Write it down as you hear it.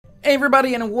Hey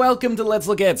everybody, and welcome to Let's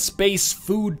Look at Space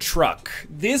Food Truck.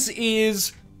 This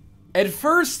is, at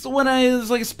first when I was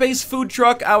like a space food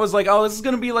truck, I was like, oh, this is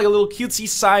gonna be like a little cutesy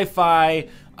sci-fi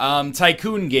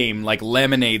tycoon game, like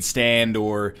Lemonade Stand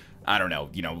or, I don't know,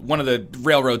 one of the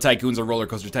railroad tycoons or roller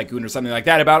coaster tycoon or something like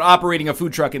that about operating a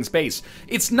food truck in space.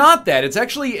 It's not that. It's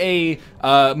actually a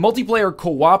multiplayer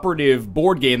cooperative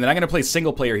board game that I'm going to play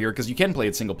single player here because you can play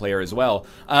it single player as well.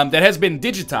 That has been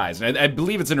digitized. And I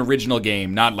believe it's an original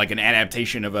game, not like an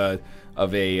adaptation of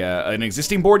an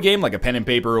existing board game, like a pen and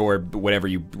paper or whatever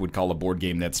you would call a board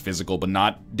game that's physical but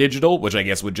not digital, which I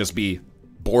guess would just be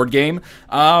board game.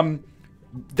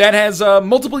 That has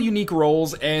multiple unique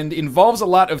roles and involves a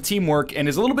lot of teamwork and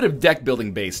is a little bit of deck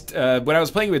building based. When I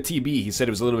was playing with TB, he said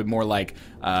it was a little bit more like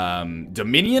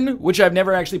Dominion, which I've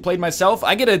never actually played myself.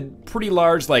 I get a pretty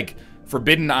large, like,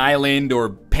 Forbidden Island or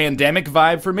Pandemic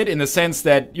vibe from it in the sense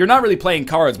that you're not really playing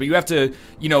cards, but you have to,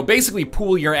 basically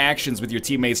pool your actions with your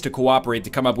teammates to cooperate to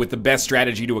come up with the best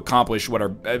strategy to accomplish what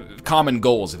are common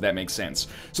goals, if that makes sense.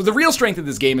 So the real strength of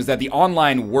this game is that the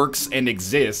online works and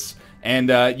exists.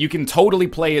 And you can totally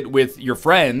play it with your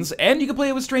friends, and you can play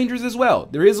it with strangers as well.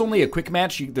 There is only a quick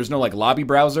match. There's no, like, lobby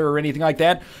browser or anything like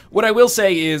that. What I will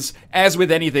say is, as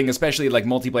with anything, especially, like,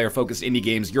 multiplayer-focused indie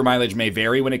games, your mileage may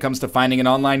vary when it comes to finding an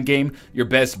online game. Your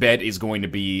best bet is going to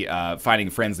be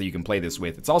finding friends that you can play this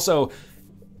with. It's also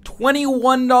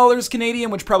 $21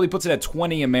 Canadian, which probably puts it at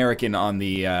 $20 American on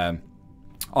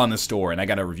the store, and I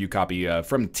got a review copy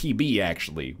from TB,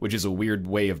 actually, which is a weird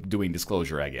way of doing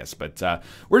disclosure, I guess. But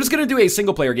we're just going to do a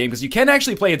single-player game, because you can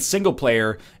actually play it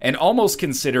single-player and almost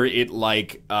consider it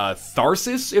like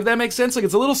Tharsis, if that makes sense. Like,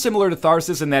 it's a little similar to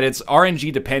Tharsis in that it's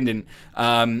RNG-dependent,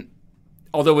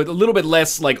 although with a little bit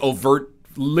less, like, overt,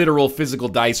 literal physical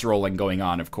dice rolling going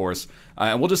on, of course.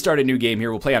 And we'll just start a new game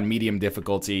here. We'll play on medium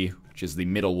difficulty, which is the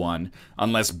middle one,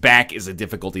 unless back is a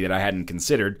difficulty that I hadn't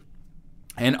considered.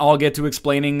 And I'll get to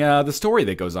explaining the story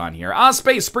that goes on here.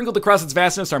 Space, sprinkled across its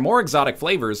vastness, are more exotic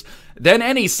flavors than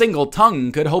any single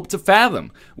tongue could hope to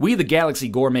fathom. We, the Galaxy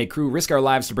Gourmet crew, risk our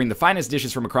lives to bring the finest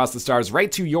dishes from across the stars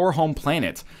right to your home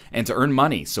planet, and to earn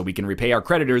money so we can repay our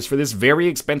creditors for this very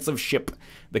expensive ship.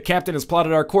 The captain has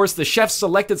plotted our course, the chef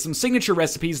selected some signature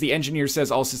recipes, the engineer says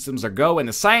all systems are go, and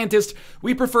the scientist,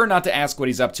 we prefer not to ask what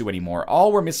he's up to anymore.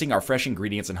 All we're missing are fresh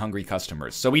ingredients and hungry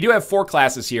customers. So we do have 4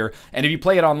 classes here, and if you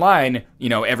play it online,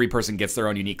 every person gets their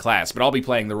own unique class, but I'll be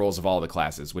playing the roles of all the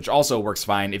classes, which also works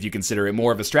fine if you consider it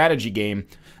more of a strategy game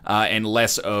and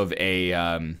less of a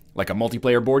like a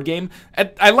multiplayer board game.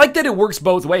 I like that it works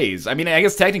both ways. I mean, I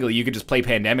guess technically you could just play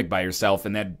Pandemic by yourself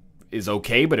and that is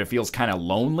okay, but it feels kind of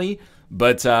lonely.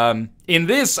 But in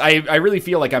this, I really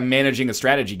feel like I'm managing a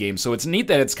strategy game, so it's neat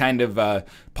that it's kind of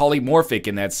polymorphic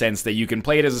in that sense that you can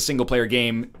play it as a single-player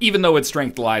game, even though its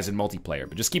strength lies in multiplayer.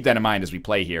 But just keep that in mind as we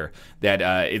play here, that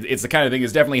it's the kind of thing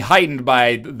that's definitely heightened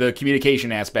by the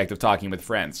communication aspect of talking with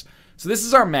friends. So this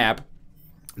is our map.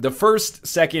 The first,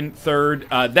 second, third,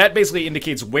 that basically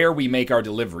indicates where we make our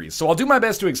deliveries. So I'll do my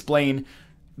best to explain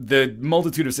the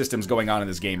multitude of systems going on in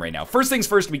this game right now. First things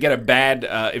first, we get a bad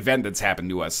event that's happened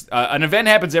to us. An event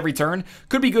happens every turn.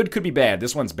 Could be good, could be bad.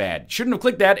 This one's bad. Shouldn't have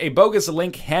clicked that. A bogus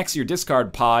link hacks your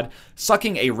discard pod,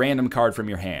 sucking a random card from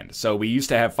your hand. So we used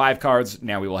to have 5 cards,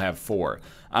 now we will have 4.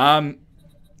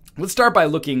 Let's start by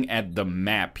looking at the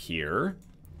map here,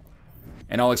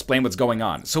 and I'll explain what's going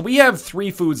on. So we have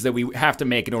 3 foods that we have to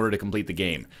make in order to complete the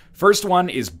game. First one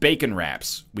is bacon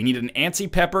wraps. We need an antsy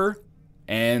pepper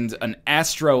and an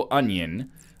astro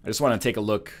onion. I just want to take a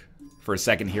look for a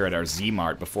second here at our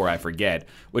Z-Mart before I forget,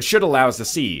 which should allow us to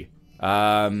see.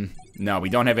 No, we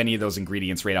don't have any of those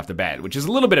ingredients right off the bat, which is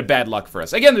a little bit of bad luck for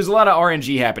us. Again, there's a lot of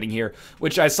RNG happening here,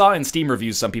 which I saw in Steam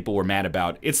reviews some people were mad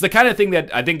about. It's the kind of thing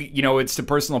that I think, it's to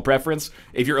personal preference.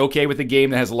 If you're okay with a game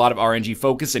that has a lot of RNG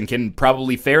focus and can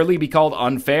probably fairly be called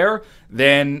unfair,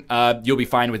 then you'll be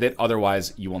fine with it.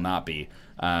 Otherwise, you will not be,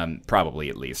 probably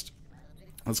at least.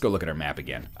 Let's go look at our map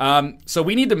again. So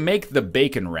we need to make the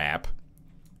bacon wrap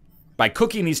by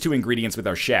cooking these 2 ingredients with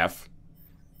our chef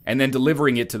and then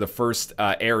delivering it to the first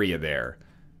area there,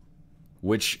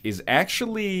 which is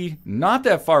actually not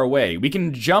that far away. We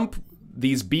can jump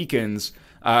these beacons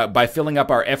by filling up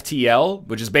our FTL,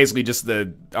 which is basically just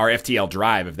our FTL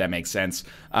drive, if that makes sense.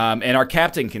 And our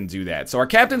captain can do that. So our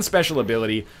captain's special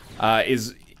ability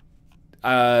is...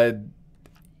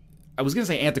 I was going to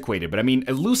say antiquated, but I mean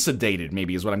elucidated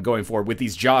maybe is what I'm going for with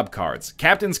these job cards.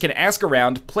 Captains can ask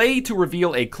around, play to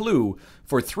reveal a clue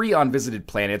for 3 unvisited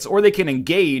planets, or they can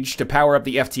engage to power up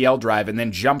the FTL drive and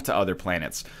then jump to other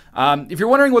planets. If you're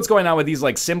wondering what's going on with these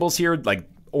like symbols here, like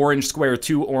orange square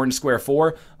 2, orange square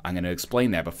 4? I'm going to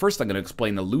explain that, but first I'm going to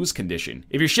explain the lose condition.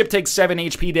 If your ship takes 7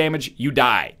 HP damage, you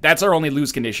die. That's our only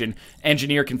lose condition.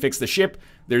 Engineer can fix the ship.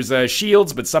 There's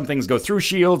shields, but some things go through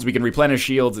shields. We can replenish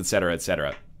shields, etc.,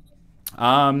 etc.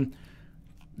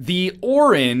 The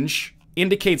orange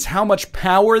indicates how much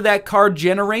power that card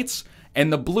generates,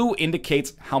 and the blue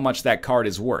indicates how much that card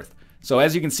is worth. So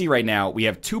as you can see right now, we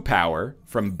have 2 power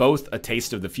from both A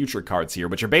Taste of the Future cards here,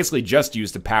 which are basically just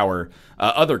used to power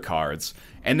other cards.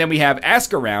 And then we have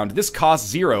Ask Around. This costs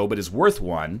 0, but is worth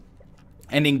 1.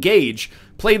 And Engage.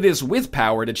 Play this with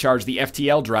power to charge the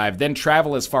FTL drive, then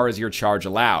travel as far as your charge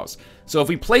allows. So if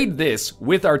we played this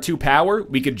with our 2 power,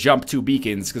 we could jump 2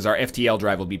 beacons because our FTL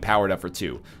drive will be powered up for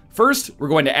 2. First, we're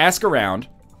going to Ask Around.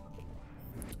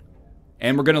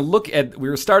 And we're going to look at,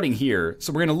 we're starting here,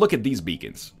 so we're going to look at these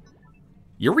beacons.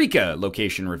 Eureka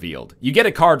location revealed. You get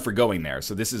a card for going there,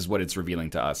 so this is what it's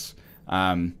revealing to us.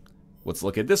 Let's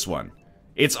look at this one.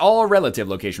 It's all relative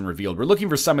location revealed. We're looking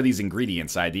for some of these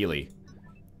ingredients, ideally.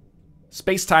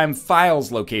 Space-time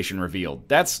files location revealed.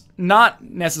 That's not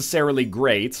necessarily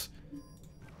great.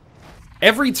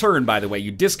 Every turn, by the way,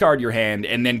 you discard your hand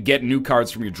and then get new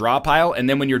cards from your draw pile, and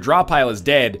then when your draw pile is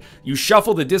dead, you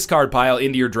shuffle the discard pile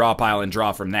into your draw pile and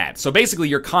draw from that. So basically,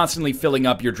 you're constantly filling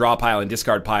up your draw pile and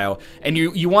discard pile, and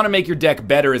you want to make your deck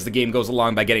better as the game goes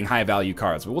along by getting high-value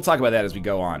cards, but we'll talk about that as we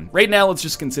go on. Right now, let's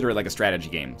just consider it like a strategy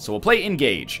game. So we'll play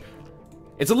Engage.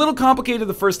 It's a little complicated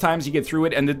the first times you get through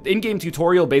it, and the in-game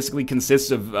tutorial basically consists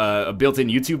of a built-in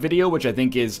YouTube video, which I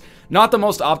think is not the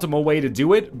most optimal way to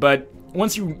do it, but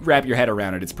once you wrap your head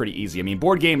around it, it's pretty easy. I mean,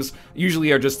 board games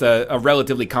usually are just a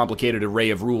relatively complicated array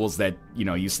of rules that, you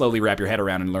know, you slowly wrap your head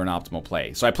around and learn optimal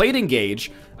play. So I played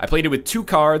Engage. I played it with 2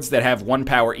 cards that have 1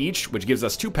 power each, which gives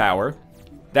us 2 power.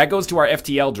 That goes to our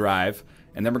FTL drive,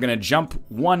 and then we're going to jump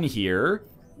 1 here.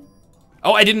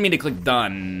 Oh, I didn't mean to click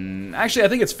Done. Actually, I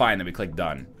think it's fine that we click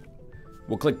Done.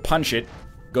 We'll click Punch It,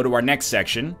 go to our next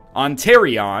section.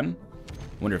 Ontario.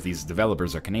 Wonder if these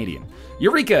developers are Canadian.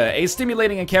 Eureka! A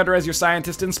stimulating encounter as your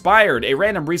scientist inspired. A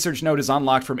random research node is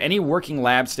unlocked from any working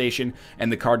lab station,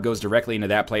 and the card goes directly into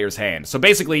that player's hand. So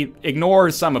basically, ignore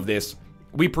some of this.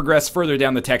 We progress further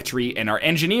down the tech tree, and our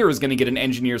engineer is going to get an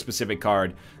engineer-specific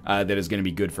card that is going to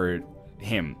be good for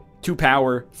him. 2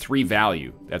 power, 3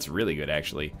 value. That's really good,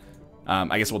 actually.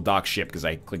 I guess we'll dock ship because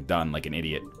I clicked Done like an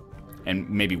idiot. And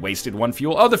maybe wasted 1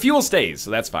 fuel. Oh, the fuel stays, so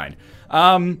that's fine.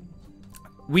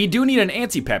 We do need an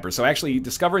anti-pepper, so actually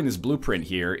discovering this blueprint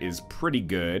here is pretty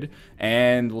good.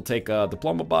 And we'll take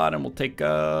Diploma Bot, and we'll take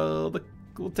the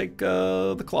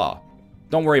claw.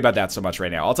 Don't worry about that so much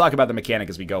right now. I'll talk about the mechanic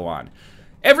as we go on.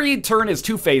 Every turn is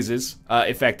 2 phases,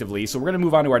 effectively, so we're going to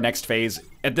move on to our next phase.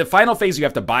 At the final phase, you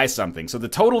have to buy something. So the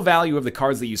total value of the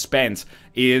cards that you spent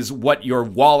is what your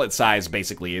wallet size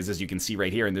basically is, as you can see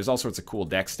right here. And there's all sorts of cool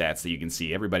deck stats that you can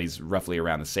see. Everybody's roughly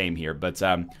around the same here. But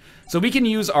so we can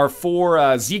use our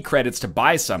 4 Z credits to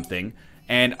buy something.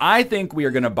 And I think we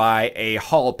are going to buy a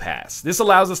hall pass. This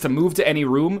allows us to move to any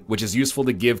room, which is useful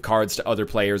to give cards to other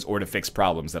players or to fix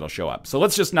problems that'll show up. So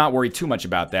let's just not worry too much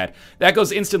about that. That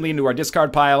goes instantly into our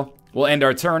discard pile. We'll end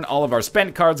our turn. All of our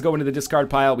spent cards go into the discard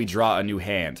pile. We draw a new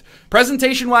hand.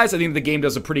 Presentation-wise, I think the game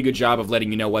does a pretty good job of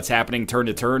letting you know what's happening turn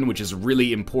to turn, which is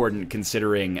really important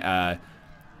considering that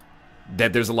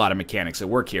there's a lot of mechanics at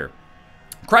work here.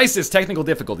 Crisis, technical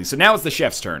difficulty. So now it's the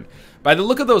chef's turn. By the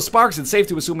look of those sparks, it's safe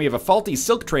to assume we have a faulty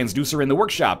silk transducer in the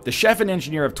workshop. The chef and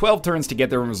engineer have 12 turns to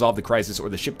get there and resolve the crisis, or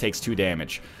the ship takes 2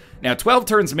 damage. Now, 12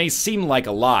 turns may seem like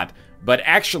a lot, but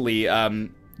actually,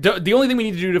 the only thing we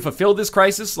need to do to fulfill this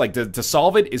crisis, like to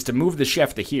solve it, is to move the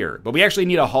chef to here. But we actually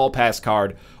need a hall pass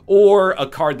card, or a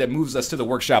card that moves us to the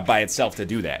workshop by itself to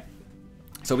do that.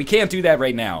 So we can't do that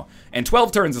right now. And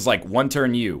 12 turns is like 1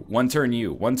 turn you, 1 turn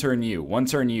you, 1 turn you, 1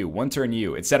 turn you, 1 turn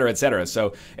you, etc., etc.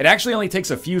 So it actually only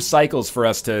takes a few cycles for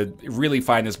us to really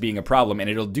find this being a problem, and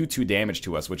it'll do 2 damage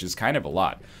to us, which is kind of a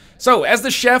lot. So as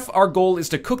the chef, our goal is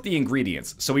to cook the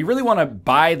ingredients. So we really want to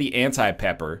buy the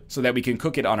anti-pepper so that we can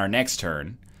cook it on our next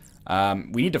turn.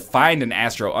 We need to find an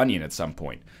Astro Onion at some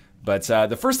point. But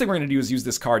the first thing we're going to do is use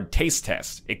this card, Taste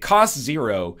Test. It costs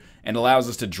 0 and allows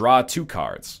us to draw 2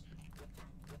 cards.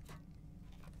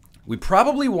 We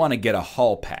probably want to get a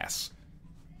hall pass.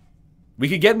 We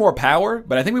could get more power,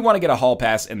 but I think we want to get a hall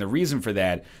pass, and the reason for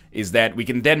that is that we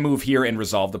can then move here and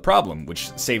resolve the problem,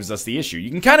 which saves us the issue. You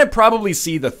can kind of probably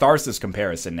see the Tharsis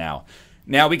comparison now.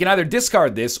 Now, we can either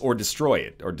discard this or destroy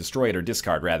it or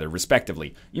discard, rather,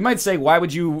 respectively. You might say, why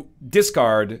would you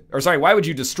why would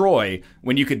you destroy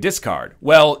when you could discard?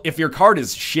 Well, if your card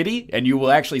is shitty, and you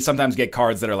will actually sometimes get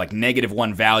cards that are like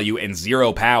 -1 value and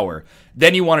 0 power,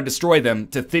 then you want to destroy them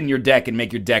to thin your deck and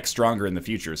make your deck stronger in the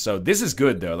future. So this is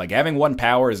good, though. Like, having 1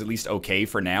 power is at least okay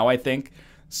for now, I think.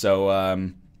 So,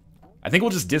 I think we'll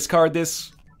just discard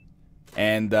this,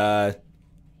 and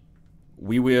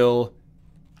we will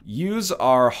use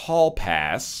our hall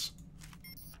pass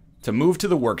to move to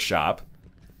the workshop.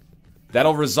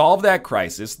 That'll resolve that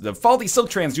crisis. The faulty silk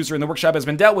transducer in the workshop has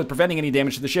been dealt with, preventing any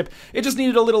damage to the ship. It just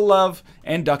needed a little love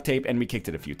and duct tape, and we kicked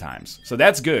it a few times. So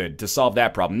that's good to solve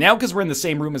that problem. Now, because we're in the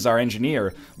same room as our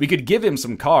engineer, we could give him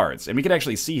some cards, and we could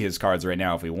actually see his cards right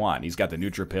now if we want. He's got the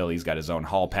Neutropill, he's got his own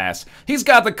hall pass, he's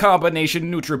got the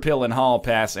combination Neutropill and hall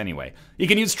pass. Anyway, he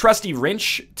can use Trusty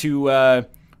Wrench to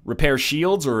repair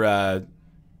shields or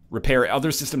repair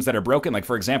other systems that are broken. Like,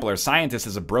 for example, our scientist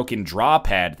has a broken draw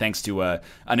pad thanks to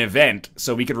an event,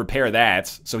 so we could repair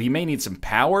that. So he may need some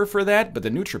power for that, but the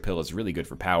Neutropill is really good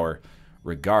for power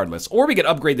regardless. Or we could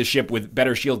upgrade the ship with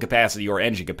better shield capacity or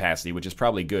engine capacity, which is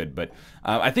probably good. But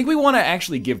I think we want to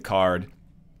actually give card,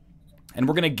 and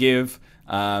we're going to give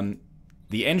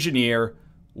the engineer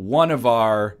one of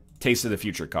our Taste of the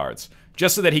Future cards,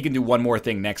 just so that he can do one more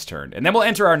thing next turn. And then we'll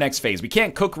enter our next phase. We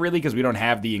can't cook, really, because we don't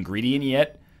have the ingredient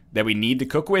yet that we need to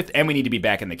cook with, and we need to be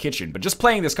back in the kitchen. But just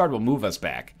playing this card will move us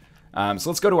back. So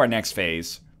let's go to our next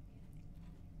phase.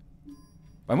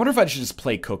 I wonder if I should just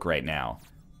play cook right now.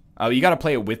 You gotta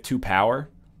play it with 2 power,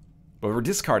 but we're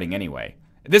discarding anyway.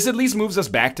 This at least moves us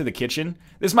back to the kitchen.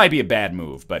 This might be a bad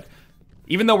move, but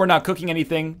even though we're not cooking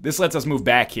anything, this lets us move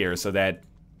back here so that,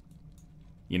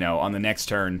 you know, on the next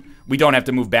turn, we don't have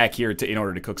to move back here in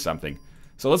order to cook something.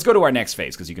 So let's go to our next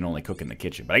phase, because you can only cook in the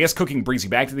kitchen. But I guess cooking brings you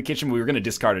back to the kitchen, but we were going to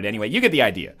discard it anyway. You get the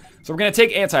idea. So we're going to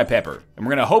take anti-pepper, and we're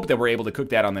going to hope that we're able to cook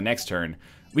that on the next turn.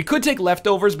 We could take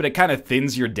leftovers, but it kind of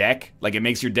thins your deck. Like, it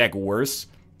makes your deck worse,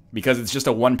 because it's just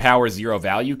a 1 power 0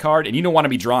 value card, and you don't want to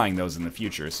be drawing those in the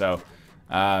future. So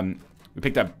we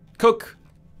picked up cook,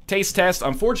 taste test.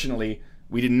 Unfortunately,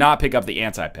 we did not pick up the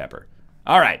anti-pepper.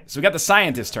 Alright, so we got the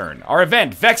scientist turn. Our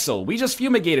event, Vexel. We just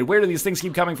fumigated. Where do these things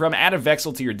keep coming from? Add a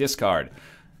Vexel to your discard.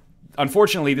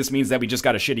 Unfortunately, this means that we just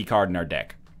got a shitty card in our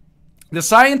deck. The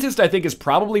scientist, I think, is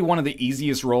probably one of the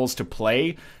easiest roles to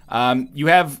play. You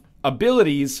have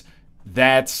abilities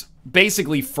that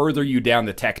basically further you down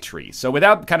the tech tree. So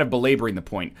without kind of belaboring the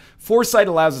point, Foresight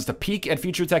allows us to peek at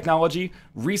future technology.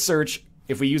 Research,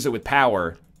 if we use it with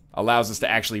power, allows us to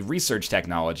actually research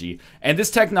technology, and this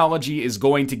technology is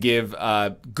going to give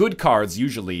good cards,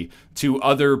 usually, to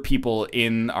other people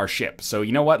in our ship. So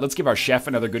you know what? Let's give our chef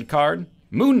another good card.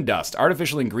 Moon Dust,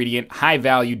 artificial ingredient, high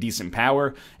value, decent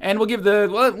power, and we'll give the,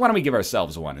 well, why don't we give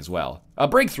ourselves one as well? A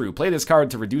Breakthrough, play this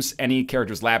card to reduce any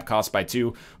character's lab cost by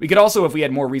 2. We could also, if we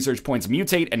had more research points,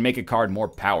 mutate and make a card more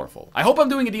powerful. I hope I'm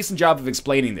doing a decent job of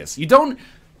explaining this. You don't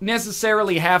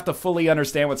necessarily have to fully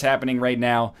understand what's happening right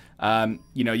now.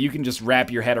 You know, you can just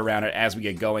wrap your head around it as we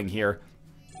get going here.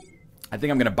 I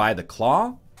think I'm going to buy the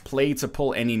Claw. Play to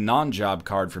pull any non-job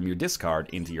card from your discard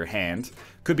into your hand.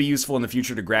 Could be useful in the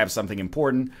future to grab something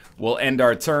important. We'll end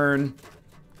our turn,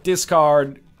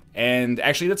 discard, and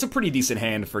actually that's a pretty decent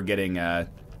hand for getting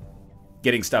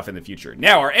stuff in the future.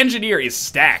 Now, our engineer is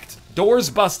stacked. Doors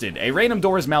busted. A random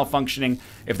door is malfunctioning.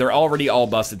 If they're already all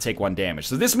busted, take 1 damage.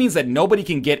 So this means that nobody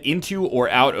can get into or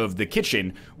out of the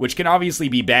kitchen, which can obviously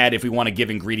be bad if we want to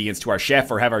give ingredients to our chef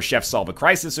or have our chef solve a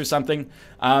crisis or something.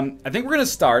 I think we're going to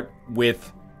start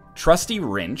with Trusty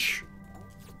Wrench,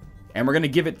 and we're going to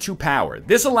give it 2 power.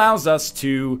 This allows us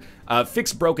to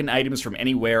fix broken items from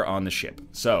anywhere on the ship.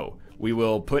 So we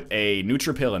will put a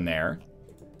Neutropill in there,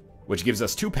 which gives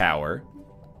us 2 power,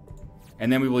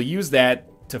 and then we will use that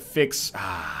to fix...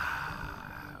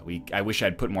 I wish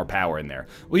I'd put more power in there.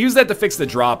 We'll use that to fix the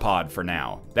draw pod for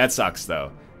now. That sucks,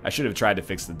 though. I should have tried to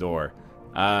fix the door.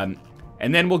 And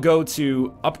then we'll go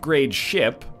to Upgrade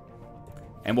Ship,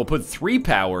 and we'll put 3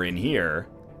 power in here.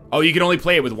 Oh, you can only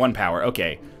play it with 1 power.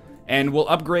 Okay. And we'll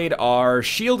upgrade our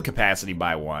shield capacity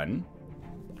by 1.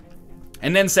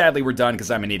 And then, sadly, we're done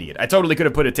because I'm an idiot. I totally could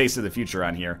have put a Taste of the Future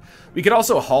on here. We could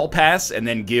also Hall Pass and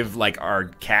then give, like, our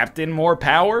captain more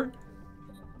power.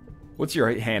 What's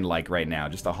your hand like right now?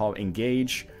 Just a Hall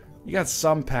Engage. You got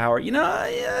some power. You know,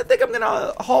 I think I'm going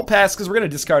to Hall Pass because we're going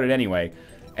to discard it anyway.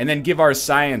 And then give our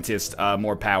scientist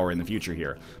more power in the future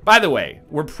here. By the way,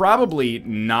 we're probably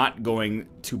not going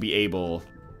to be able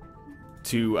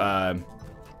to...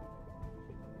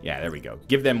 yeah, there we go.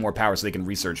 Give them more power so they can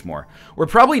research more. We're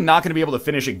probably not going to be able to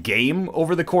finish a game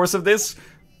over the course of this,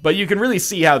 But you can really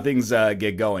see how things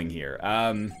get going here.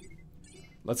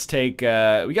 Let's take,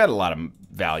 we got a lot of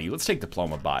value. Let's take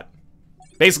Diploma Bot.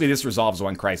 Basically, this resolves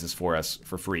one crisis for us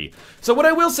for free. So what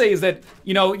I will say is that,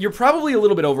 you know, you're probably a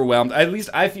little bit overwhelmed. At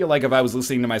least I feel like if I was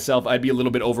listening to myself, I'd be a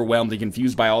little bit overwhelmed and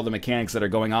confused by all the mechanics that are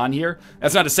going on here.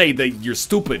 That's not to say that you're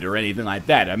stupid or anything like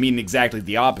that. I mean exactly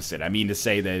the opposite. I mean to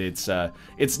say that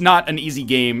it's not an easy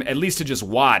game, at least to just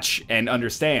watch and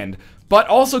understand. But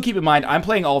also keep in mind, I'm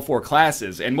playing all 4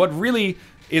 classes, and what really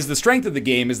is the strength of the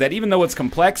game is that even though it's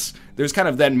complex, there's kind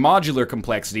of that modular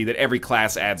complexity that every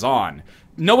class adds on.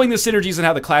 Knowing the synergies and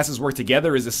how the classes work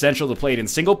together is essential to play it in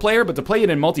single player, but to play it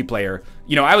in multiplayer,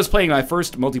 you know, I was playing my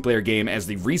first multiplayer game as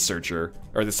the researcher,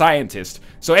 or the scientist,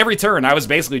 so every turn I was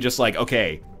basically just like,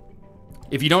 okay,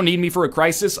 if you don't need me for a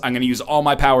crisis, I'm going to use all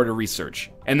my power to research.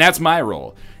 And that's my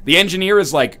role. The engineer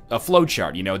is like a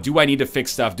flowchart, you know, do I need to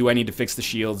fix stuff? Do I need to fix the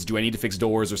shields? Do I need to fix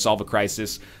doors or solve a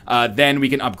crisis? Then we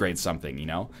can upgrade something, you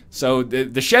know? So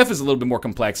the chef is a little bit more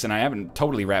complex, and I haven't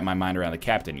totally wrapped my mind around the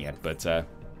captain yet, but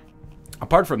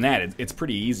apart from that, it's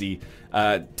pretty easy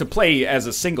to play as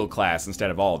a single class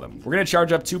instead of all of them. We're going to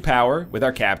charge up 2 power with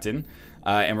our captain,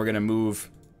 and we're going to move.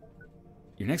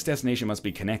 Your next destination must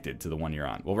be connected to the one you're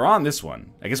on. Well, we're on this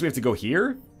one. I guess we have to go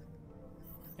here,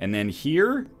 and then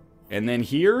here, and then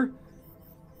here.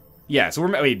 Yeah, so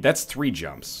wait, that's 3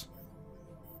 jumps.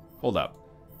 Hold up.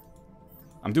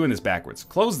 I'm doing this backwards.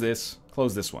 Close this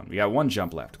one. We got 1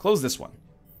 jump left. Close this one.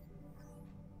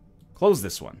 Close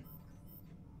this one.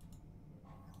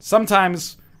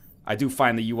 Sometimes I do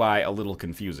find the UI a little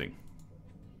confusing.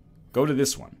 Go to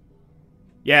this one.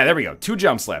 Yeah, there we go. 2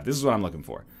 jumps left. This is what I'm looking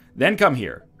for. Then come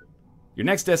here. Your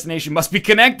next destination must be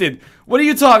connected. What are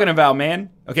you talking about, man?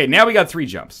 Okay, now we got 3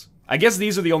 jumps. I guess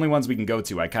these are the only ones we can go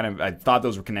to. I thought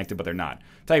those were connected, but they're not.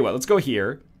 Tell you what, let's go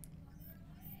here.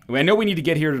 I know we need to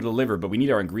get here to deliver, but we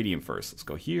need our ingredient first. Let's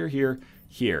go here, here,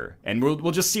 here. And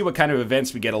we'll just see what kind of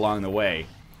events we get along the way.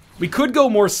 We could go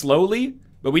more slowly,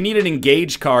 but we need an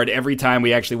engage card every time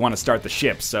we actually want to start the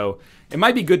ship. So it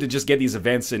might be good to just get these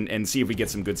events and see if we get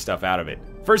some good stuff out of it.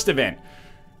 First event.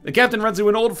 The captain runs into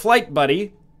an old flight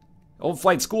buddy. Old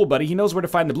flight school buddy. He knows where to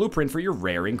find the blueprint for your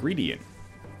rare ingredient.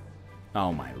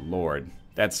 Oh my lord.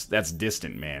 That's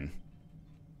distant, man.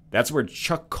 That's where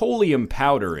chocolium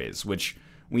powder is, which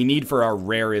we need for our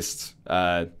rarest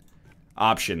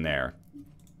option there.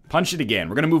 Punch it again.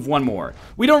 We're going to move 1 more.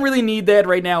 We don't really need that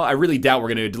right now. I really doubt we're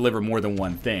going to deliver more than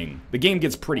 1 thing. The game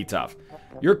gets pretty tough.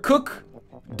 Your cook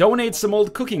donates some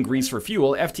old cooking grease for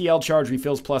fuel. FTL charge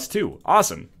refills +2.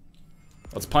 Awesome.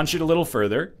 Let's punch it a little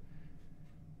further.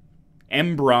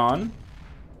 Embron.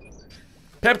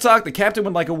 Pep Talk, the captain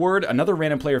would like a word. Another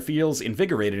random player feels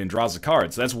invigorated and draws a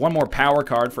card. So that's 1 more power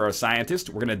card for our scientist.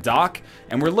 We're going to dock,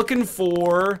 and we're looking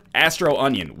for Astro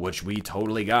Onion, which we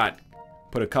totally got.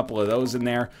 Put a couple of those in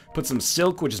there. Put some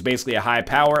silk, which is basically a high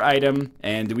power item.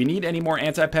 And do we need any more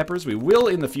anti-peppers? We will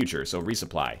in the future, so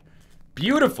resupply.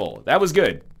 Beautiful. That was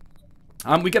good.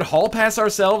 We could hall pass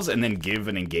ourselves and then give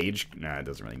an engage. Nah, it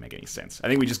doesn't really make any sense. I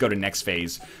think we just go to next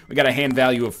phase. We got a hand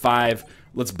value of 5.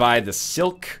 Let's buy the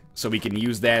silk so we can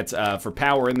use that for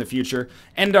power in the future.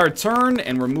 End our turn,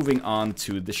 and we're moving on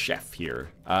to the chef here.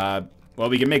 Well,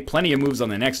 we can make plenty of moves on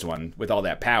the next one with all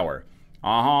that power.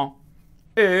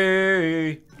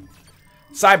 Hey.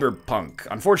 Cyberpunk.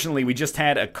 Unfortunately, we just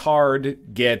had a card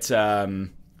get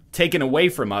taken away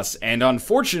from us, and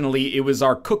unfortunately, it was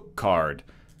our cook card.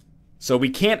 So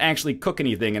we can't actually cook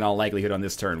anything in all likelihood on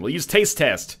this turn. We'll use Taste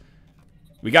Test.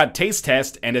 We got Taste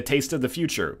Test and a Taste of the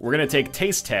Future. We're going to take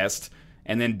Taste Test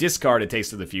and then discard a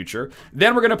Taste of the Future.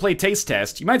 Then we're going to play Taste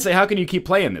Test. You might say, how can you keep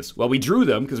playing this? Well, we drew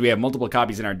them because we have multiple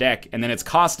copies in our deck, and then its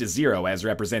cost is 0 as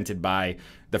represented by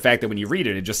the fact that when you read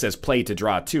it, it just says play to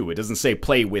draw 2. It doesn't say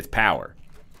play with power.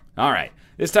 All right.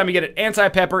 This time we get an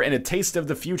Anti-Pepper and a Taste of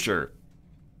the Future.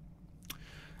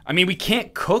 I mean, we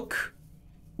can't cook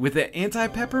with the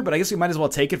anti-pepper, but I guess we might as well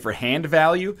take it for hand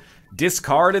value.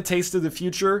 Discard a Taste of the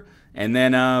Future, and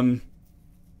then,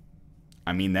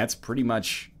 I mean, that's pretty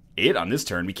much it on this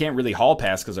turn. We can't really hall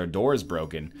pass because our door is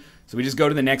broken. So we just go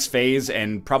to the next phase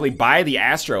and probably buy the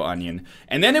Astro Onion.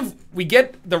 And then if we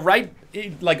get the right,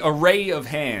 like, array of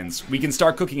hands, we can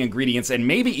start cooking ingredients and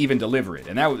maybe even deliver it.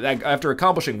 And that after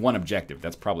accomplishing 1 objective,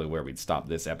 that's probably where we'd stop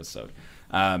this episode.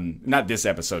 Not this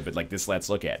episode, but like this Let's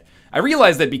Look At. I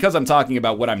realize that because I'm talking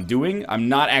about what I'm doing, I'm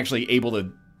not actually able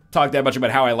to talk that much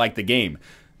about how I like the game.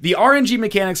 The RNG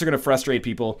mechanics are going to frustrate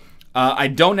people. I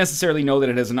don't necessarily know that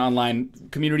it has an online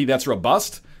community that's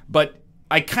robust, but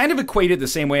I kind of equate it the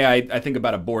same way I think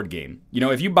about a board game. You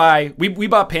know, if you buy, we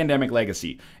bought Pandemic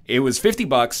Legacy. It was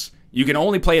 $50. You can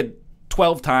only play it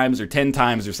 12 times or 10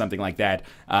 times or something like that.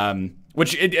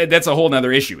 which that's a whole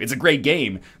nother issue. It's a great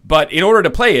game, but in order to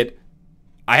play it,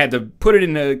 I had to put it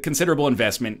in a considerable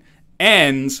investment,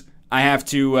 and I have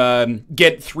to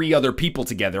get 3 other people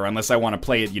together unless I want to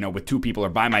play it, you know, with 2 people or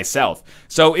by myself.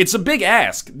 So it's a big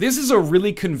ask. This is a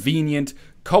really convenient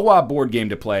co-op board game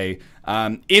to play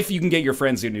if you can get your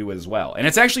friends into it as well. And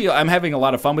it's actually, I'm having a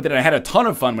lot of fun with it. And I had a ton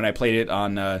of fun when I played it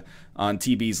on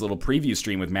TB's little preview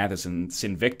stream with Mathis and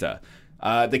Sinvicta.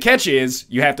 The catch is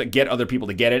you have to get other people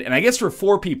to get it. And I guess for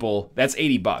 4 people, that's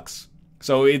 $80.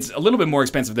 So it's a little bit more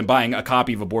expensive than buying a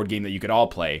copy of a board game that you could all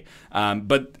play.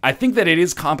 But I think that it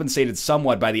is compensated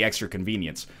somewhat by the extra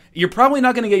convenience. You're probably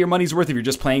not going to get your money's worth if you're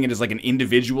just playing it as like an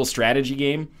individual strategy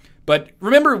game. But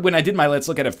remember when I did my Let's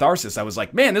Look at Tharsis, I was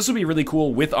like, man, this would be really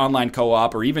cool with online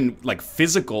co-op or even like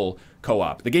physical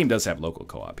co-op. The game does have local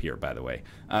co-op here, by the way.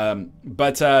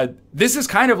 But this is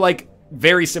kind of like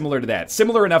very similar to that.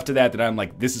 Similar enough to that I'm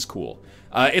like, this is cool.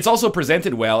 It's also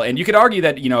presented well, and you could argue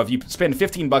that, you know, if you spend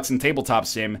 $15 in Tabletop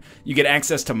Sim, you get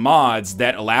access to mods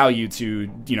that allow you to,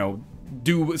 you know,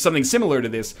 do something similar to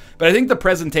this. But I think the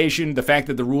presentation, the fact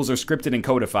that the rules are scripted and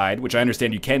codified, which I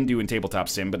understand you can do in Tabletop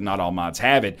Sim, but not all mods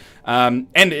have it, and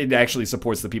it actually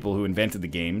supports the people who invented the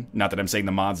game. Not that I'm saying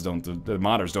the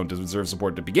modders don't deserve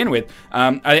support to begin with.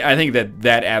 I think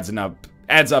that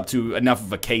adds up to enough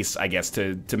of a case, I guess,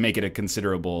 to make it a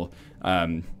considerable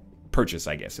purchase,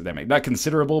 I guess, if that makes, not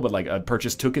considerable, but like a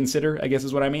purchase to consider, I guess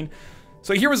is what I mean.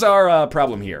 So here was our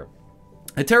problem here.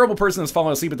 A terrible person has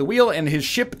fallen asleep at the wheel, and his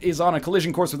ship is on a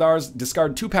collision course with ours.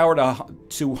 Discard 2 power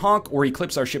to honk or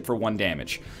eclipse our ship for 1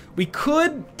 damage. We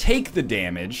could take the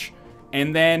damage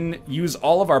and then use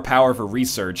all of our power for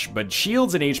research, but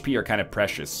shields and HP are kind of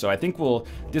precious, so I think we'll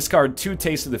discard 2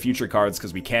 Taste of the Future cards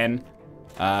because we can.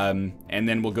 And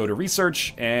then we'll go to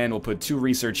research, and we'll put 2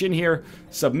 research in here,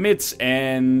 submit,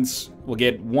 and we'll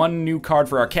get 1 new card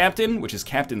for our captain, which is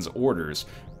Captain's Orders.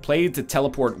 Play to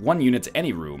teleport 1 unit to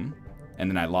any room, and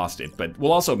then I lost it. But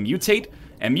we'll also mutate,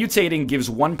 and mutating gives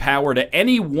 1 power to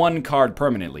any 1 card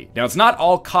permanently. Now, it's not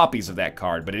all copies of that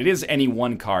card, but it is any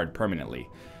 1 card permanently.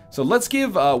 So let's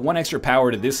give 1 extra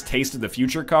power to this Taste of the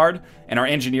Future card, and our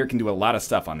engineer can do a lot of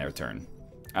stuff on their turn.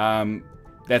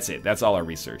 That's it. That's all our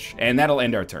research. And that'll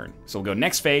end our turn. So we'll go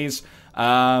next phase.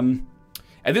 At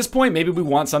this point, maybe we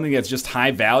want something that's just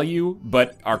high value,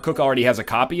 but our cook already has a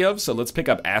copy of. So let's pick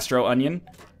up Astro Onion.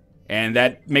 And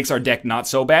that makes our deck not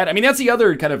so bad. I mean, that's the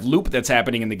other kind of loop that's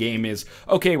happening in the game is,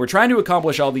 okay, we're trying to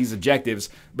accomplish all these objectives,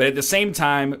 but at the same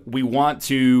time, we want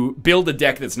to build a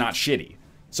deck that's not shitty.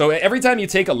 So every time you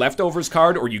take a leftovers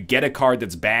card or you get a card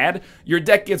that's bad, your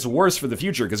deck gets worse for the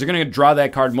future because you're going to draw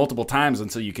that card multiple times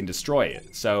until you can destroy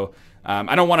it. So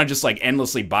I don't want to just like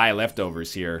endlessly buy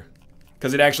leftovers here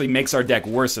because it actually makes our deck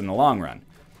worse in the long run.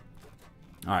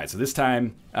 All right, so this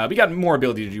time we got more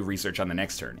ability to do research on the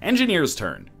next turn. Engineer's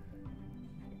turn.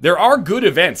 There are good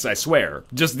events, I swear.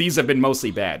 Just these have been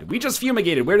mostly bad. We just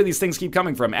fumigated. Where do these things keep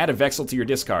coming from? Add a Vexel to your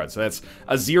discard. So that's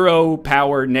a 0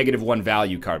 power, -1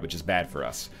 value card, which is bad for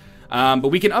us. But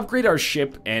we can upgrade our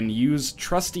ship and use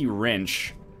Trusty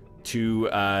Wrench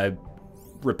to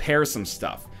repair some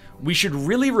stuff. We should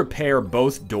really repair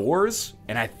both doors,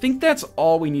 and I think that's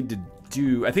all we need to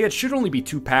do. I think it should only be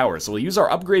 2 power, so we'll use our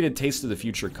upgraded Taste of the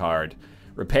Future card.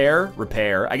 Repair,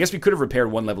 repair. I guess we could have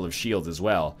repaired 1 level of shields as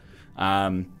well.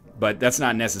 But that's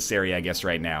not necessary, I guess,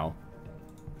 right now.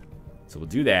 So we'll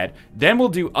do that. Then we'll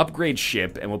do upgrade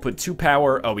ship, and we'll put 2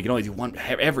 power. Oh, we can only do 1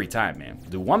 every time, man. We'll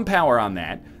do 1 power on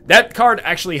that. That card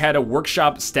actually had a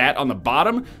workshop stat on the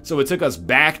bottom, so it took us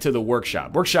back to the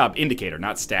workshop. Workshop indicator,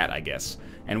 not stat, I guess.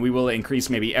 And we will increase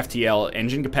maybe FTL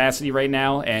engine capacity right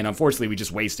now, and unfortunately we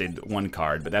just wasted 1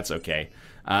 card, but that's okay.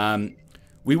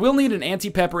 We will need an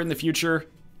anti-pepper in the future,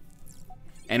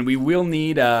 and we will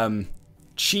need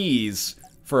cheese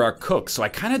for our cook, so I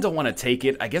kind of don't want to take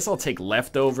it. I guess I'll take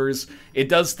leftovers. It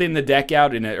does thin the deck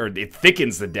out, or it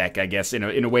thickens the deck, I guess, in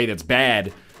a way that's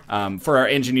bad for our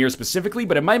engineer specifically,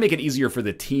 but it might make it easier for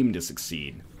the team to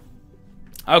succeed.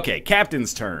 Okay,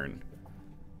 captain's turn.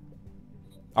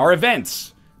 Our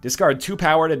events. Discard 2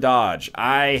 power to dodge.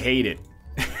 I hate it.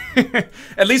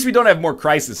 At least we don't have more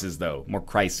crises, though. More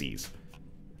crises.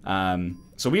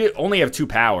 So we only have 2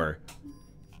 power.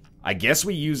 I guess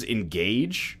we use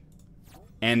engage.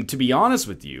 And to be honest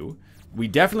with you, we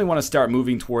definitely want to start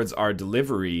moving towards our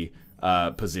delivery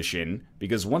position,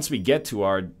 because once we get to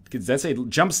our, that's a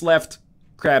jumps left,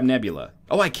 Crab Nebula.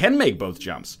 Oh, I can make both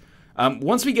jumps.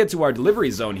 Once we get to our delivery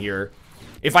zone here,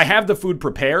 if I have the food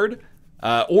prepared,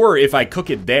 or if I cook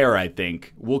it there, I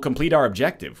think, we'll complete our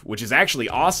objective, which is actually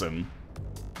awesome.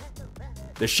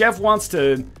 The chef wants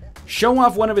to show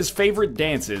off one of his favorite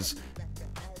dances.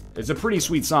 It's a pretty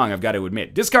sweet song, I've got to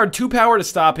admit. Discard 2 power to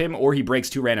stop him, or he breaks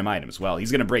 2 random items. Well,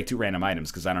 he's going to break 2 random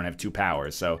items because I don't have 2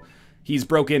 powers. So he's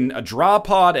broken a draw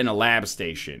pod and a lab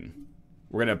station.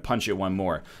 We're going to punch it one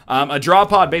more. A draw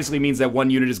pod basically means that one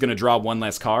unit is going to draw 1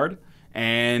 less card.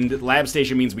 And lab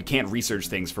station means we can't research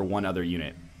things for one other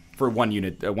unit. For one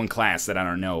unit, one class that I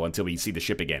don't know until we see the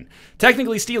ship again.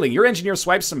 Technically stealing. Your engineer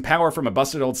swipes some power from a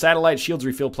busted old satellite. Shields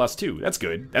refill +2. That's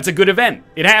good. That's a good event.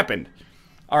 It happened.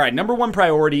 Alright, number 1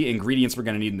 priority, ingredients we're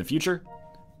going to need in the future.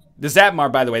 The Zapmar,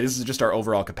 by the way, this is just our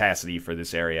overall capacity for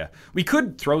this area. We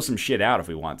could throw some shit out if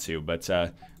we want to, but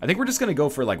I think we're just going to go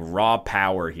for, like, raw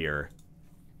power here.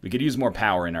 We could use more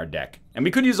power in our deck. And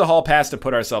we could use a hall pass to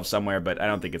put ourselves somewhere, but I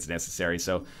don't think it's necessary.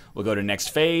 So we'll go to next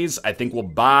phase. I think we'll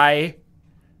buy...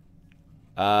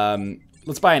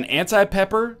 let's buy an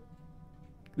anti-pepper.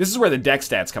 This is where the deck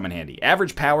stats come in handy.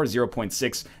 Average power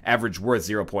 0.6, average worth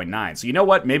 0.9. So you know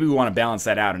what? Maybe we want to balance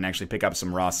that out and actually pick up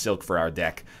some raw silk for our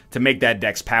deck to make that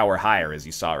deck's power higher, as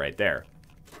you saw right there.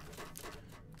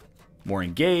 More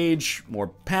engage, more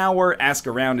power. Ask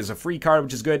around is a free card,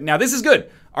 which is good. Now this is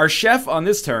good. Our chef on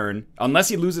this turn, unless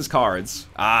he loses cards,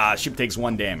 ship takes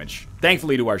 1 damage.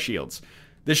 Thankfully to our shields.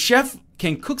 The chef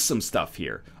can cook some stuff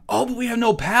here. Oh, but we have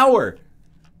no power.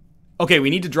 Okay, we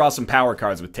need to draw some power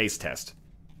cards with taste test.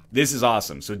 This is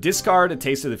awesome. So discard a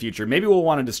taste of the future. Maybe we'll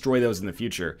want to destroy those in the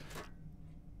future.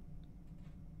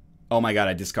 Oh my god,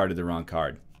 I discarded the wrong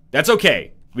card. That's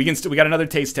okay. We got another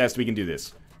taste test. We can do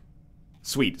this.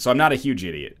 Sweet. So I'm not a huge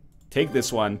idiot. Take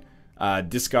this one.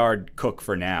 Discard cook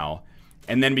for now.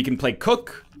 And then we can play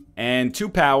cook and 2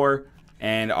 power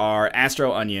and our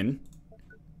Astro Onion.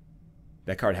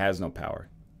 That card has no power.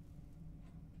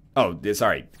 Oh,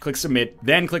 sorry. Click submit.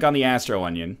 Then click on the Astro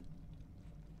Onion.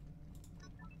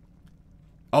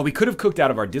 Oh, we could have cooked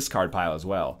out of our discard pile as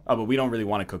well. Oh, but we don't really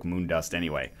want to cook moon dust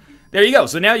anyway. There you go.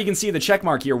 So now you can see the check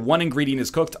mark here. 1 ingredient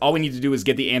is cooked. All we need to do is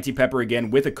get the anti-pepper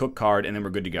again with a cook card, and then we're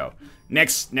good to go.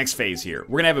 Next phase here.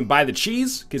 We're going to have him buy the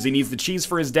cheese, because he needs the cheese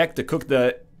for his deck to cook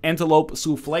the antelope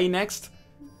souffle next.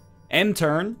 End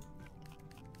turn.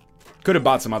 Could have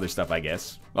bought some other stuff, I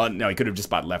guess. Well, no, he could have just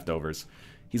bought leftovers.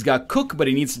 He's got cook, but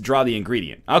he needs to draw the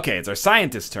ingredient. Okay, it's our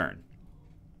scientist's turn.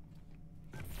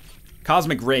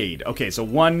 Cosmic Raid. Okay, so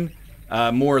 1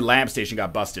 more lab station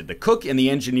got busted. The cook and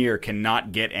the engineer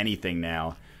cannot get anything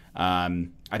now.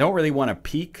 I don't really want to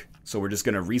peek, so we're just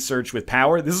going to research with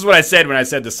power. This is what I said when I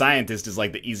said the scientist is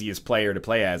like the easiest player to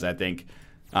play as, I think.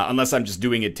 Unless I'm just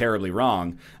doing it terribly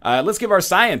wrong. Let's give our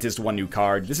scientist 1 new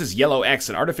card. This is Yellow X,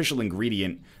 an artificial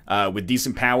ingredient with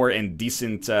decent power and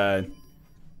decent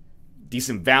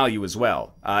value as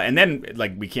well. And then,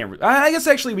 like, we can't... I guess,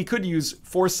 actually, we could use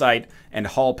Foresight and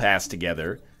Hall Pass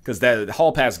together, because the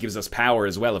Hall Pass gives us power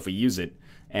as well if we use it.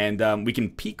 And we can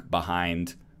peek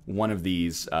behind one of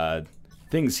these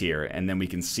things here, and then we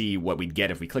can see what we'd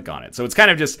get if we click on it. So it's kind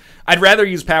of just... I'd rather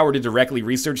use power to directly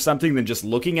research something than just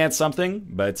looking at something,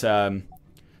 but I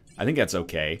think that's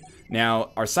okay.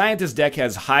 Now, our scientist deck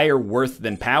has higher worth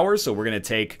than power, so we're going to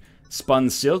take... Spun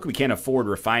Silk. We can't afford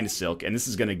Refined Silk, and this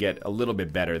is going to get a little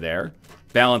bit better there.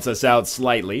 Balance us out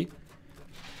slightly.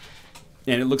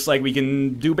 And it looks like we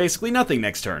can do basically nothing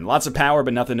next turn. Lots of power,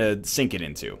 but nothing to sink it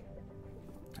into.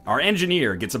 Our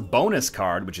Engineer gets a bonus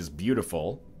card, which is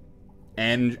beautiful.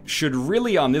 And should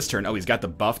really on this turn... Oh, he's got the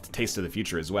buffed Taste of the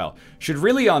Future as well. Should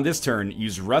really on this turn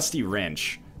use Rusty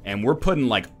Wrench, and we're putting,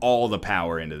 like, all the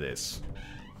power into this.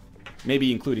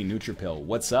 Maybe including Nutripill.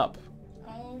 What's up?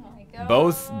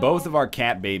 Both of our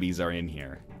cat babies are in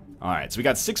here. Alright, so we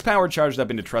got 6 power charged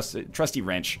up into Trusty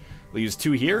Wrench. We'll use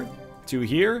 2 here, 2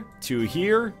 here, 2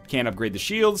 here. Can't upgrade the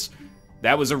shields.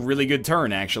 That was a really good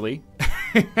turn, actually.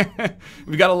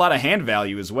 We've got a lot of hand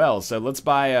value as well, so let's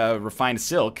buy Refined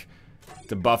Silk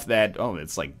to buff that. Oh,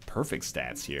 it's like perfect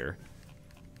stats here.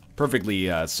 Perfectly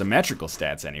symmetrical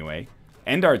stats, anyway.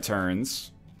 End our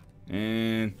turns.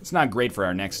 It's not great for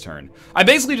our next turn. I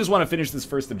basically just want to finish this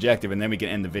first objective and then we can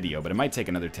end the video, but it might take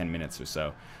another 10 minutes or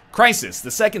so. Crisis, the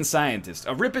second scientist.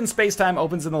 A rip in space-time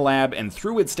opens in the lab, and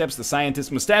through it steps the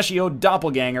scientist, mustachioed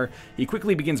doppelganger. He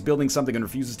quickly begins building something and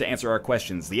refuses to answer our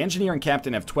questions. The engineer and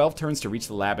captain have 12 turns to reach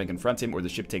the lab and confront him, or the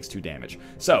ship takes 2 damage.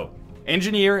 So,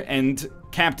 engineer and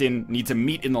captain need to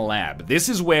meet in the lab. This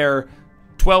is where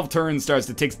 12 turns starts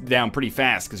to tick down pretty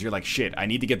fast, because you're like, shit, I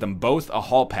need to get them both a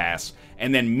hall pass,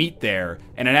 and then meet there,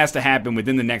 and it has to happen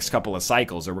within the next couple of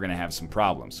cycles, or we're going to have some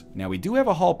problems. Now, we do have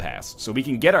a hall pass, so we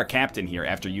can get our captain here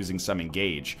after using some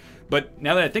engage, but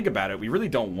now that I think about it, we really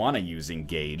don't want to use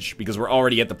engage, because we're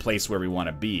already at the place where we want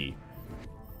to be.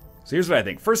 So here's what I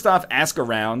think. First off, Ask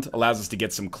Around allows us to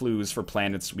get some clues for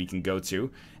planets we can go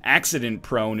to. Accident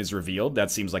Prone is revealed.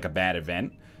 That seems like a bad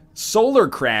event. Solar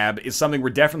Crab is something we're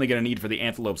definitely going to need for the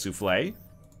Antelope Souffle.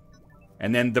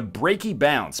 And then the Breaky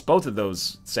Bounce. Both of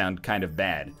those sound kind of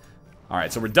bad.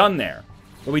 Alright, so we're done there.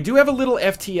 But we do have a little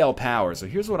FTL power, so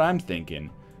here's what I'm thinking.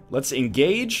 Let's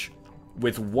engage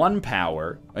with 1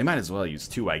 power. I might as well use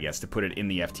 2, I guess, to put it in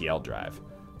the FTL drive.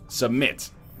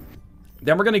 Submit.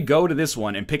 Then we're going to go to this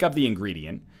one and pick up the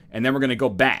ingredient. And then we're going to go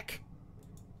back.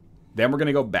 Then we're going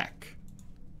to go back.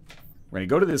 We're going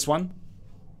to go to this one.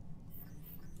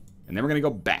 And then we're going to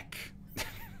go back.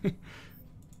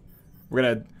 We're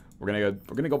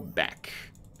gonna go back.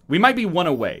 We might be 1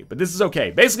 away, but this is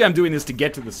okay. Basically, I'm doing this to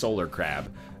get to the solar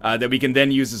crab that we can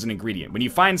then use as an ingredient. When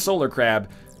you find solar crab,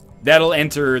 that'll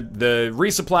enter the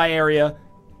resupply area,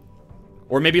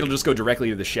 or maybe it'll just go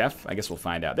directly to the chef. I guess we'll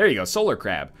find out. There you go, solar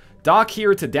crab. Dock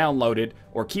here to download it,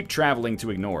 or keep traveling to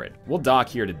ignore it. We'll dock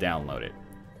here to download it.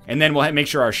 And then we'll make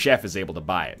sure our chef is able to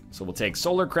buy it. So we'll take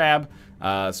solar crab,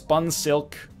 spun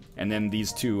silk, and then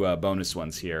these 2 bonus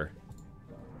ones here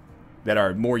that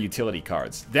are more utility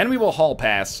cards. Then we will hall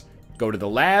pass, go to the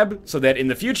lab, so that in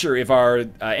the future, if our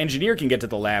engineer can get to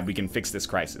the lab, we can fix this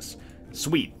crisis.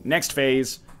 Sweet. Next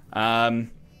phase. You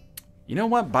know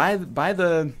what? Buy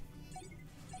the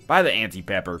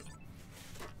anti-pepper.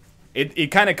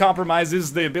 It kind of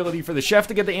compromises the ability for the chef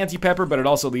to get the anti-pepper, but it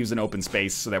also leaves an open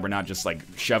space so that we're not just like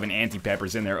shoving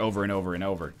anti-peppers in there over and over and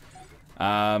over.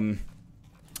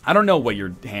 I don't know what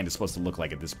your hand is supposed to look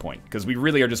like at this point, because we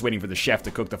really are just waiting for the chef to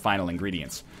cook the final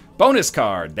ingredients. Bonus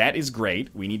card! That is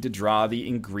great. We need to draw the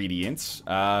ingredients.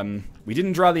 We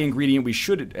didn't draw the ingredient we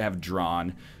should have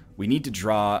drawn. We need to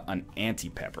draw an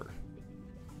anti-pepper,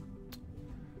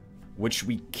 which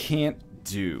we can't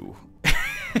do.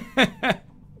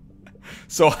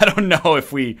 So I don't know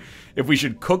if we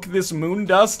should cook this moon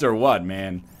dust or what,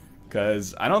 man.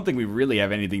 Because I don't think we really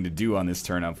have anything to do on this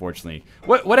turn, unfortunately.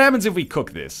 What happens if we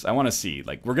cook this? I want to see.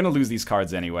 Like, we're going to lose these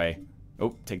cards anyway.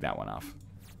 Oh, take that one off.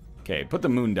 Okay, put the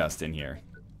moon dust in here.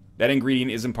 That ingredient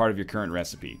isn't part of your current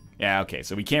recipe. Yeah, okay,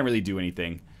 so we can't really do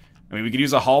anything. I mean, we could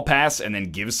use a hall pass and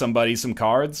then give somebody some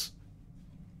cards.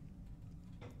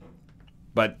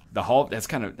 But the hall, that's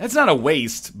not a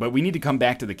waste, but we need to come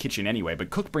back to the kitchen anyway. But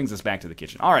cook brings us back to the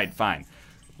kitchen. All right, fine.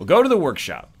 We'll go to the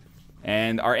workshop.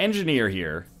 And our engineer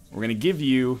here, we're going to give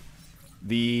you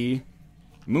the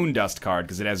moon dust card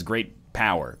because it has great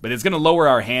power. But it's going to lower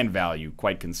our hand value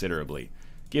quite considerably.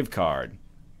 Give card.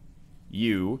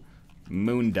 You,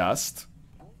 moon dust.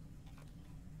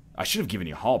 I should have given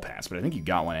you a hall pass, but I think you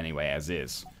got one anyway as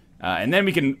is. And then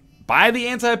we can buy the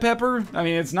anti-pepper. I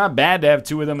mean, it's not bad to have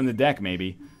 2 of them in the deck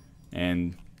maybe.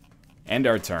 And end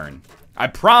our turn. I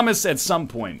promise at some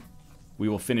point we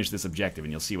will finish this objective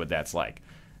and you'll see what that's like.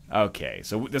 Okay,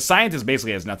 so the scientist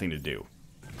basically has nothing to do.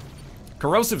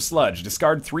 Corrosive Sludge,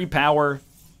 discard 3 power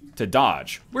to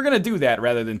dodge. We're going to do that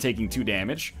rather than taking 2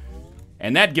 damage.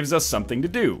 And that gives us something to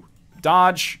do.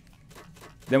 Dodge.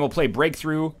 Then we'll play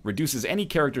Breakthrough. Reduces any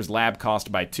character's lab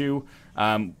cost by 2.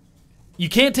 You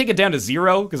can't take it down to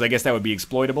 0, because I guess that would be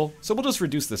exploitable. So we'll just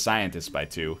reduce the scientist by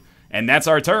 2. And that's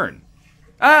our turn.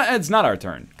 It's not our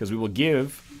turn, because we will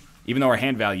give, even though our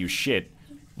hand value is shit,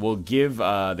 we'll give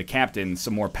the captain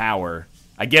some more power.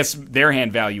 I guess their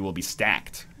hand value will be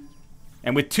stacked.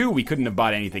 And with 2, we couldn't have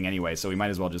bought anything anyway, so we might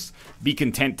as well just be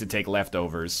content to take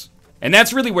leftovers. And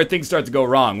that's really where things start to go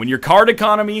wrong. When your card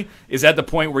economy is at the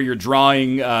point where you're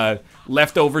drawing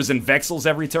leftovers and vexels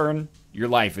every turn, your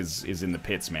life is in the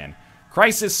pits, man.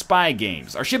 Crisis Spy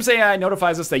Games. Our ship's AI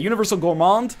notifies us that Universal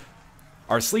Gourmand,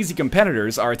 our sleazy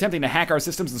competitors, are attempting to hack our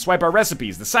systems and swipe our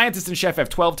recipes. The scientist and chef have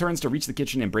 12 turns to reach the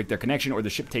kitchen and break their connection, or the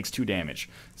ship takes 2 damage.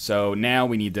 So now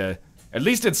we need to... At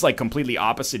least it's like completely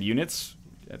opposite units.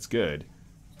 That's good.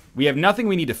 We have nothing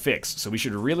we need to fix, so we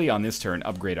should really, on this turn,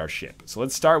 upgrade our ship. So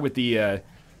let's start with the...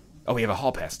 Oh, we have a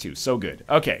hall pass, too. So good.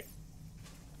 Okay.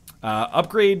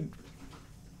 Upgrade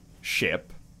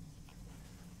ship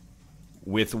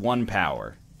with 1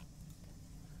 power.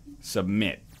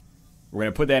 Submit. We're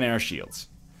going to put that in our shields.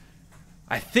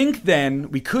 I think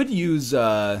then we could use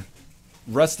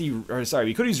Rusty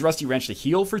Wrench to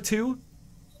heal for 2.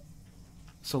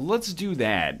 So let's do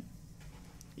that.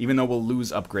 Even though we'll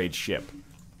lose upgrade ship.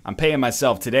 I'm paying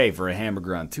myself today for a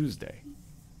hamburger on Tuesday.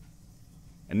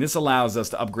 And this allows us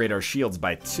to upgrade our shields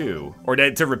by 2. Or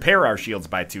to repair our shields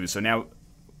by 2. So now...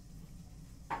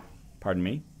 Pardon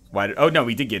me? Oh, no,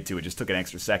 we did get 2. It just took an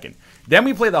extra second. Then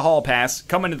we play the hall pass,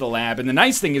 come into the lab, and the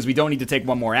nice thing is we don't need to take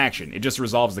 1 more action. It just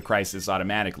resolves the crisis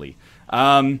automatically.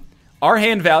 Our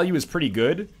hand value is pretty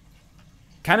good.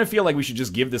 Kind of feel like we should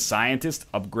just give the scientist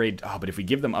upgrade... Oh, but if we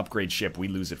give them upgrade ship, we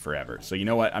lose it forever. So you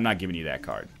know what? I'm not giving you that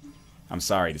card. I'm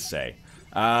sorry to say.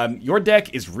 Your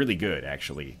deck is really good,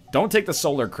 actually. Don't take the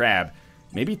Solar Crab.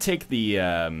 Maybe take the,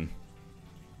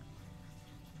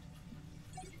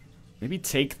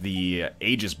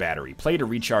 Aegis Battery. Play to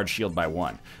recharge shield by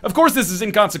 1. Of course, this is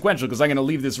inconsequential, because I'm going to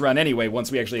leave this run anyway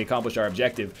once we actually accomplish our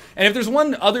objective. And if there's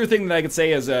one other thing that I could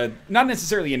say as a, not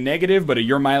necessarily a negative, but a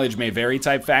your mileage may vary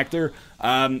type factor,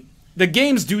 the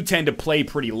games do tend to play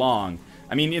pretty long.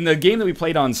 I mean, in the game that we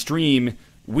played on stream,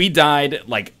 we died,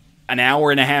 like, an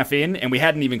hour and a half in, and we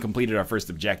hadn't even completed our first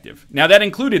objective. Now, that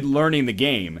included learning the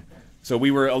game, so we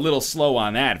were a little slow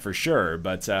on that, for sure,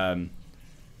 but,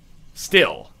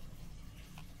 still,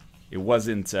 it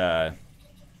wasn't a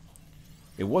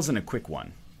quick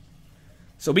one.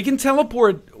 So we can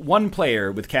teleport one player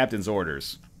with captain's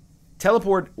orders.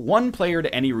 Teleport one player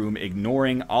to any room,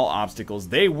 ignoring all obstacles.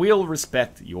 They will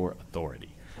respect your authority.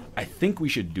 I think we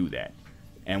should do that.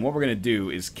 And what we're going to do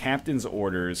is captain's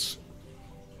orders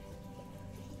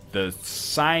the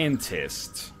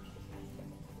scientist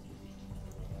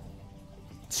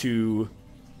to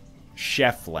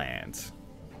Chefland.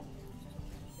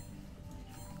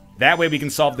 That way we can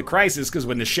solve the crisis, because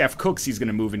when the chef cooks, he's going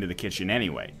to move into the kitchen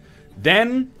anyway.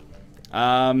 Then,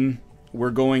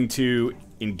 we're going to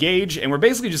engage, and we're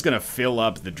basically just going to fill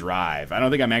up the drive. I don't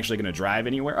think I'm actually going to drive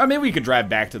anywhere. Or maybe we could drive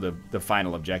back to the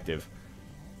final objective.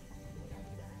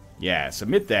 Yeah,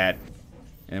 submit that.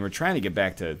 And we're trying to get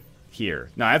back to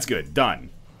here. No, that's good. Done.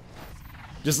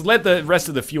 Just let the rest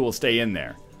of the fuel stay in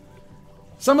there.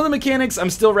 Some of the mechanics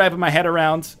I'm still wrapping my head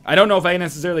around. I don't know if I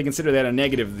necessarily consider that a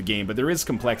negative of the game, but there is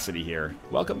complexity here.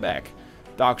 Welcome back.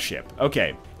 Dock ship.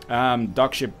 Okay.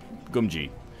 Dock ship Gumji.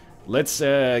 Let's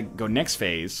go next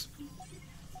phase.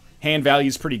 Hand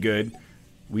value's pretty good.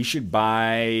 We should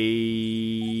buy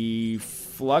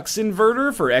flux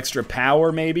inverter for extra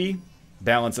power, maybe.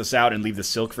 Balance us out and leave the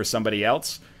silk for somebody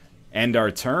else. End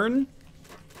our turn.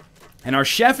 And our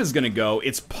chef is going to go.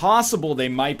 It's possible they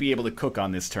might be able to cook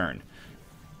on this turn.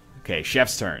 Okay,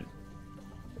 chef's turn.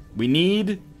 We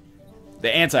need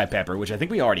the anti-pepper, which I think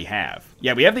we already have.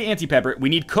 Yeah, we have the anti-pepper. We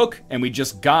need cook, and we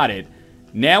just got it.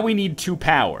 Now we need 2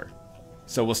 power.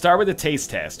 So we'll start with a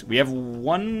taste test. We have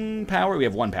 1 power? We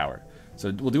have 1 power.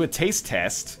 So we'll do a taste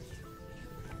test.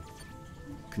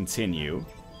 Continue.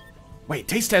 Wait,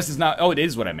 taste test is not... Oh, it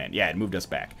is what I meant. Yeah, it moved us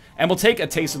back. And we'll take a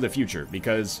taste of the future,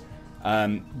 because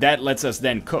that lets us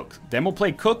then cook. Then we'll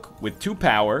play cook with 2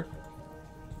 power.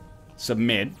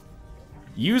 Submit.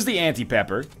 Use the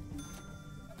anti-pepper.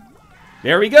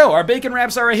 There we go. Our bacon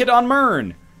wraps are a hit on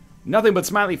Mern. Nothing but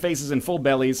smiley faces and full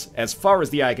bellies, as far as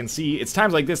the eye can see. It's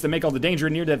times like this that make all the danger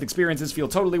and near-death experiences feel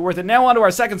totally worth it. Now on to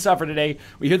our second stop for today.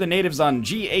 We hear the natives on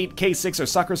G8, K6 are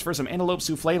suckers for some antelope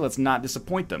souffle. Let's not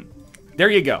disappoint them. There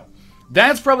you go.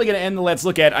 That's probably going to end the Let's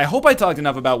Look At. I hope I talked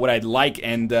enough about what I'd like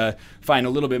and find a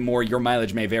little bit more your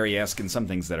mileage may vary-esque and some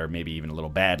things that are maybe even a little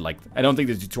bad. Like, I don't think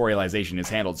the tutorialization is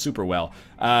handled super well.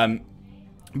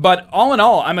 But all in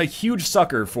all, I'm a huge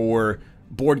sucker for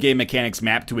board game mechanics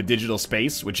mapped to a digital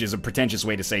space, which is a pretentious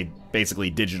way to say basically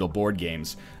digital board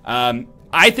games.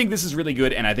 I think this is really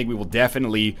good, and I think we will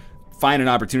definitely find an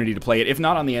opportunity to play it, if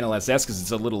not on the NLSS, because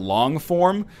it's a little long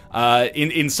form,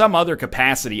 in some other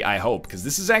capacity, I hope, because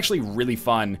this is actually really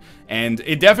fun, and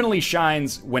it definitely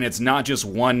shines when it's not just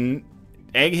one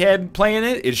egghead playing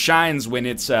it. It shines when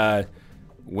it's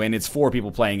 4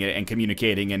 people playing it and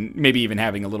communicating and maybe even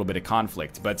having a little bit of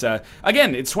conflict. But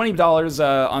again, it's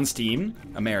 $20 on Steam,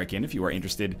 American, if you are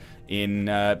interested in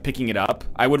picking it up.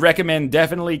 I would recommend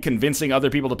definitely convincing other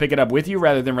people to pick it up with you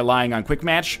rather than relying on Quick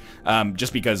Match,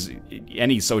 just because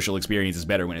any social experience is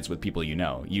better when it's with people you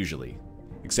know, usually.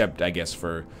 Except, I guess,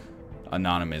 for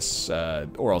anonymous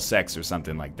oral sex or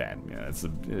something like that. You know, that's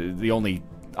the only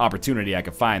opportunity I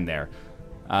could find there.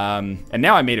 And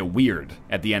now I made it weird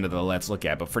at the end of the Let's Look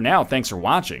At. But for now, thanks for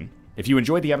watching. If you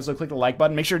enjoyed the episode, click the like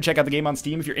button. Make sure to check out the game on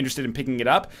Steam if you're interested in picking it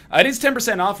up. It is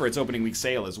 10% off for its opening week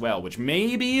sale as well, which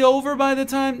may be over by the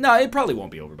time... No, it probably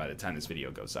won't be over by the time this video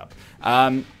goes up.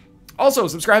 Also,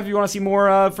 subscribe if you want to see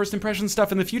more first impression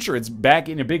stuff in the future. It's back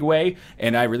in a big way,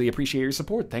 and I really appreciate your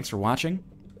support. Thanks for watching,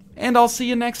 and I'll see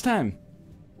you next time.